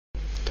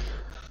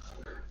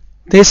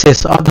This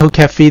is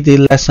AutoCAD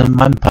 3D Lesson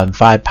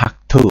 1.5 Part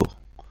 2.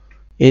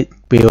 It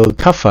will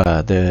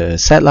cover the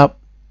setup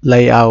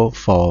layout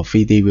for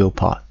 3D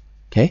viewport.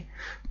 Okay.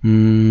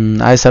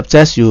 I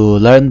suggest you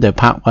learn the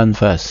Part 1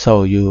 first,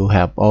 so you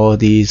have all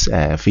these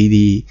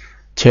 3D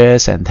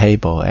chairs and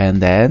table, and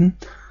then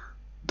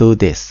do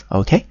this.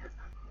 Okay.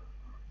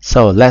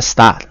 So let's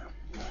start.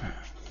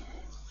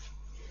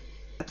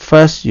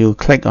 First, you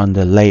click on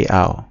the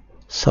layout.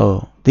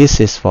 So this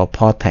is for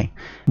porting.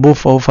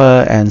 Move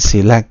over and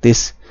select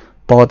this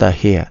border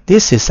here.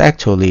 This is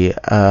actually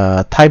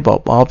a type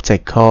of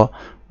object called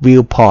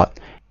viewport.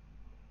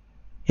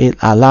 It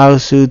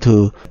allows you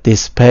to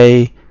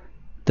display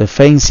the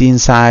things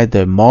inside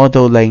the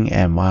modeling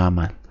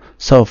environment.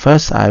 So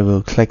first I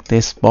will click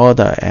this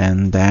border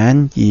and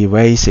then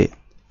erase it.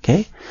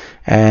 Okay,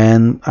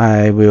 and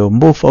I will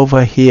move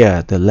over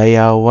here, the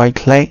layout, right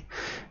click,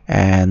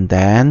 and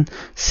then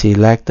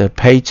select the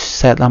page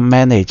setup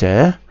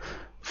manager.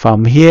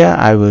 From here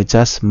I will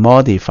just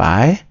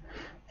modify,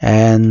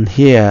 and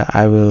here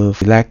I will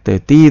select the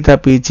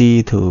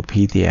DWG to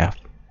PDF.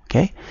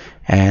 Okay,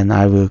 and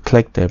I will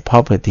click the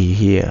property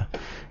here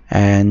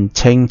and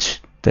change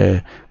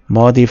the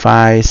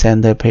modify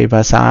center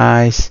paper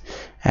size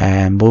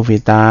and move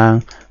it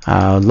down.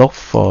 I'll look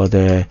for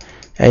the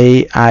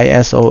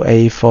ISO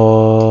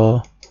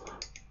A4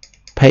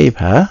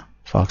 paper,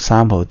 for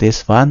example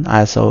this one,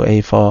 ISO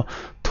A4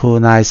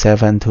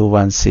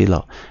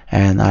 297210,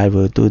 and I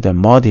will do the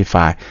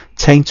modify,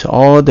 change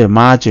all the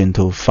margin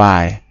to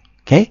 5.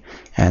 Okay,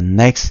 and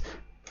next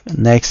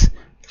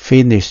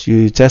finish.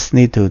 You just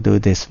need to do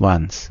this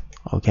once.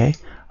 Okay,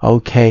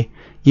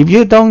 if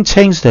you don't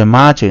change the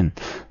margin,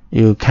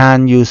 you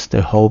can't use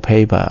the whole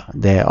paper.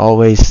 There's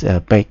always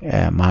a big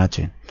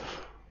margin.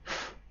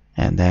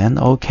 And then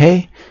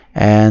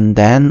and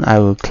then I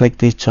will click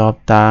this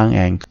drop down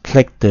and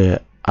click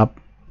the up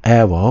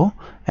arrow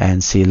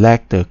and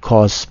select the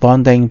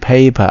corresponding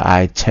paper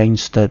I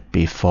changed it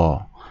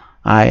before,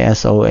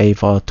 ISO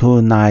A4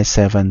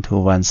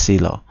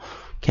 297210.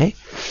 Okay,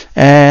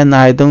 and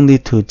I don't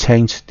need to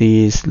change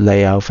these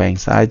layout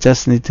things. I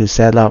just need to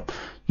set up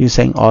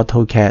using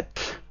AutoCAD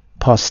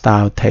port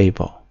style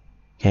table.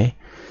 Okay,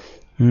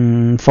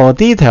 for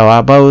detail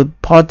about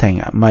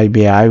porting,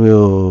 maybe I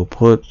will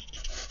put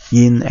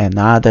in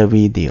another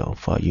video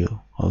for you.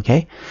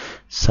 Okay,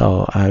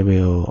 so I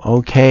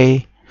will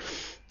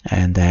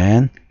and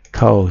then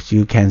close.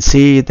 You can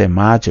see the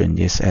margin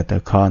is at the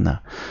corner.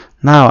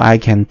 Now I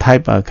can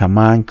type a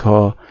command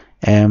called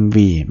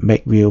MV,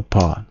 make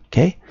viewport.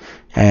 Okay,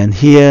 and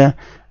here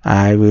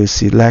I will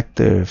select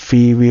the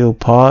free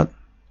viewport,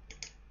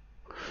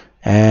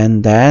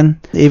 and then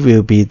it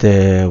will be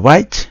the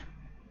white,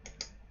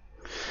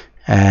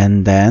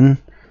 and then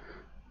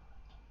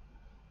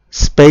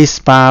space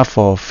bar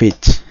for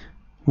fit.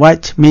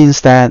 White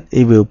means that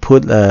it will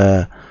put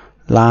a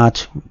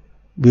large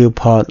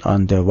viewport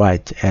on the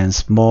right and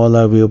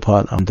smaller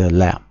viewport on the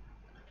left.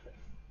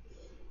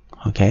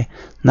 Okay,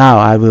 now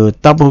I will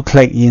double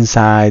click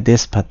inside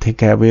this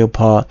particular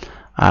viewport.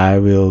 I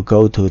will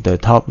go to the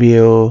top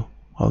view.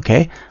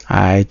 Okay,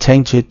 I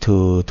change it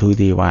to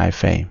 2D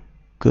wireframe.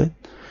 Good.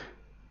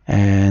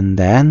 And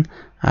then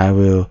I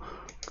will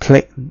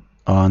click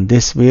on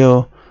this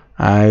view.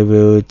 I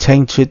will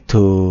change it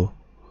to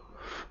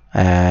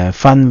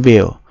front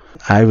view.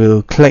 I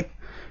will click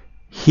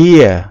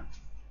here,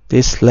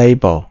 this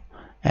label,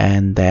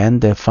 and then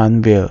the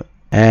front view.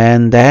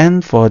 And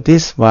then for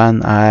this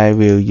one I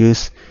will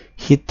use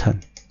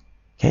hidden.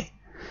 Okay,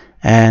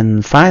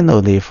 and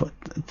finally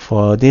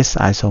for this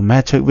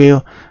isometric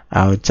view,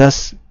 I'll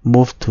just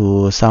move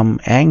to some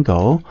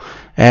angle,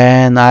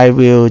 and I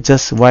will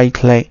just right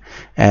click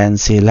and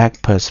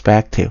select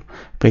perspective,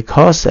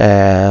 because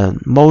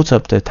most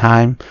of the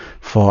time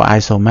for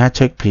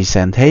isometric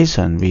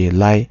presentation we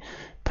like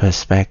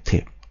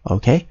perspective.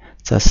 Okay,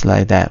 just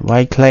like that,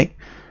 right click,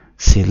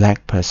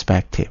 select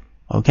perspective.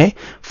 Okay,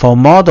 for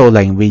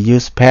modeling we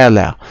use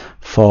parallel,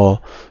 for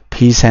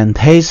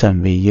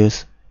presentation we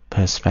use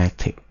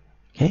perspective.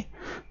 Okay,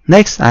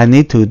 next I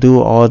need to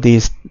do all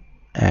these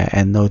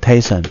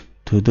annotation.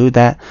 To do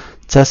that,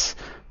 just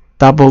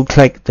double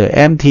click the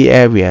empty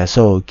area,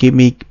 so give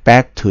me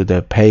back to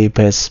the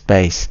paper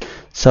space.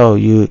 So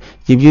if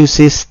you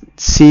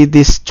see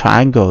this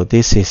triangle,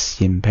 this is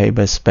in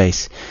paper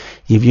space.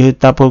 If you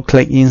double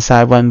click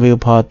inside one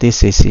viewport,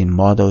 this is in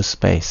model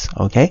space.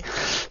 Okay,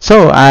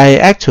 so I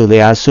actually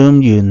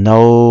assume you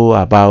know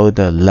about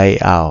the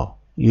layout.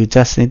 You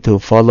just need to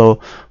follow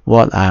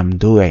what I'm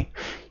doing.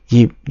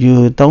 If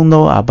you don't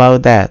know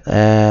about that,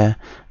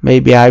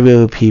 maybe I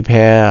will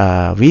prepare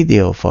a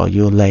video for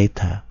you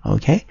later.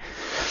 Okay,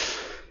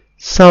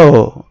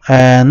 so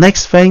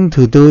next thing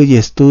to do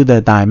is do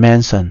the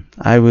dimension.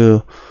 I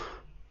will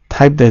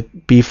type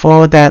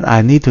before that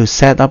I need to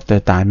set up the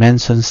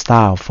dimension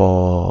style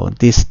for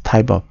this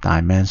type of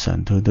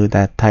dimension. To do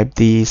that, type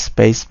D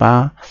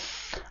spacebar.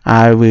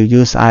 I will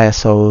use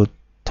ISO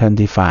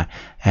 25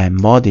 and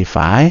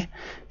modify,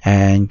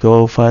 and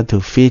go over to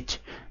fit,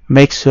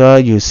 make sure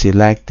you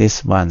select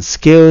this one,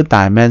 scale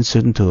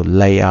dimension to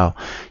layout.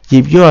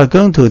 If you are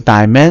going to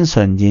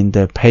dimension in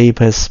the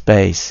paper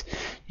space,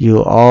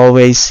 you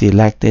always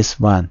select this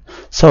one.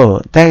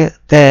 So there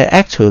are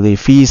actually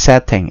 3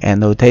 settings: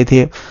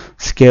 annotative,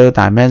 scale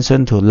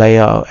dimension to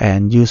layout,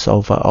 and use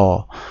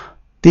overall.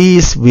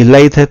 These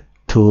related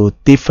to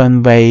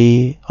different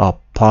way of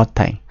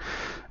plotting.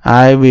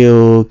 I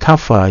will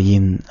cover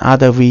in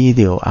other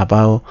video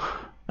about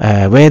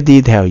very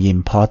detailed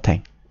in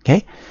plotting.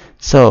 Okay,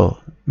 so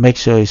make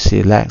sure you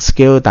select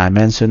scale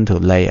dimension to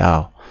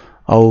layout.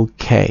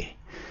 Okay,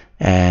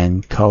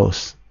 and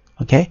close.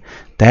 Okay,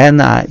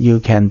 then you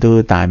can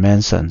do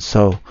dimension.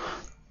 So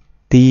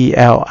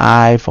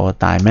DLI for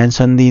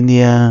dimension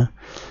linear.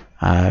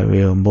 I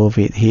will move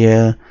it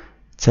here.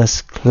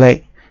 Just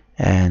click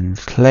and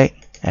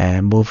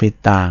move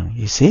it down.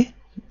 You see,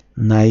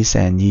 nice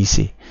and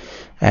easy.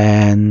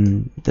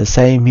 And the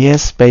same here,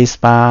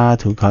 spacebar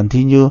to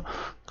continue,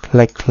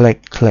 click,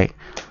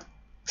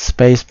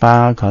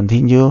 spacebar,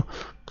 continue,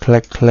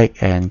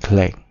 click, and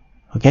click.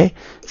 Okay,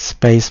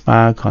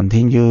 spacebar,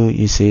 continue,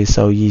 you see,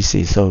 so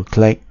easy. So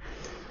click,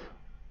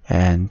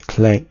 and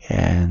click.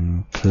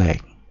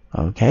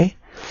 Okay,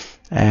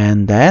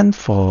 and then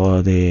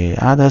for the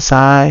other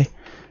side,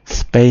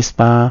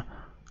 spacebar,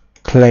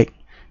 click,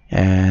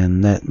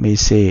 and let me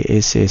see,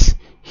 it is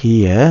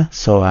here,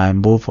 so I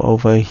move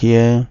over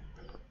here.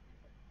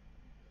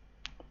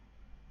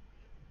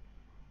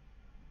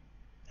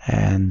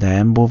 And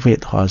then move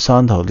it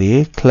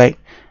horizontally, click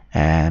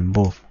and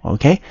move.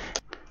 Okay,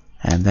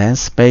 and then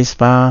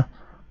spacebar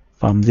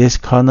from this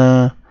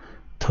corner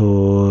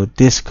to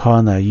this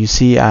corner. You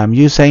see, I'm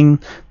using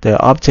the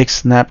object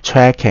snap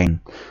tracking.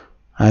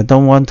 I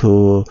don't want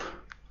to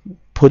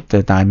put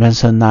the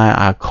dimension line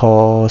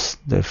across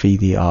the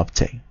 3D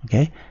object.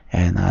 Okay,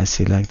 and I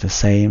select the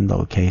same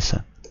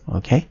location.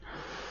 Okay,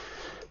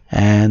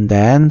 and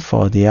then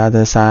for the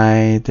other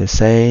side, the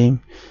same,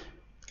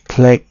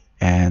 click,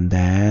 and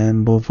then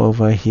move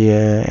over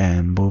here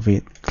and move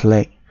it,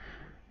 click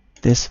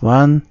this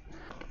one.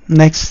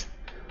 Next,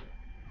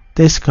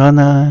 this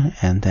corner,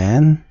 and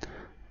then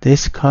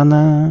this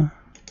corner.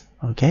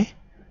 Okay,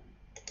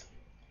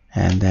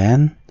 and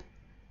then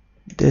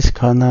this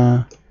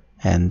corner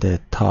and the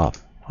top.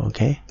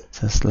 Okay,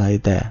 just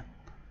like that.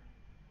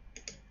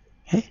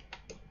 Okay,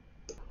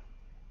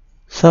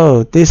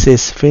 so this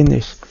is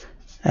finished,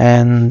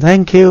 and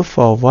thank you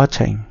for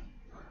watching.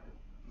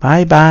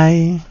 Bye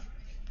bye.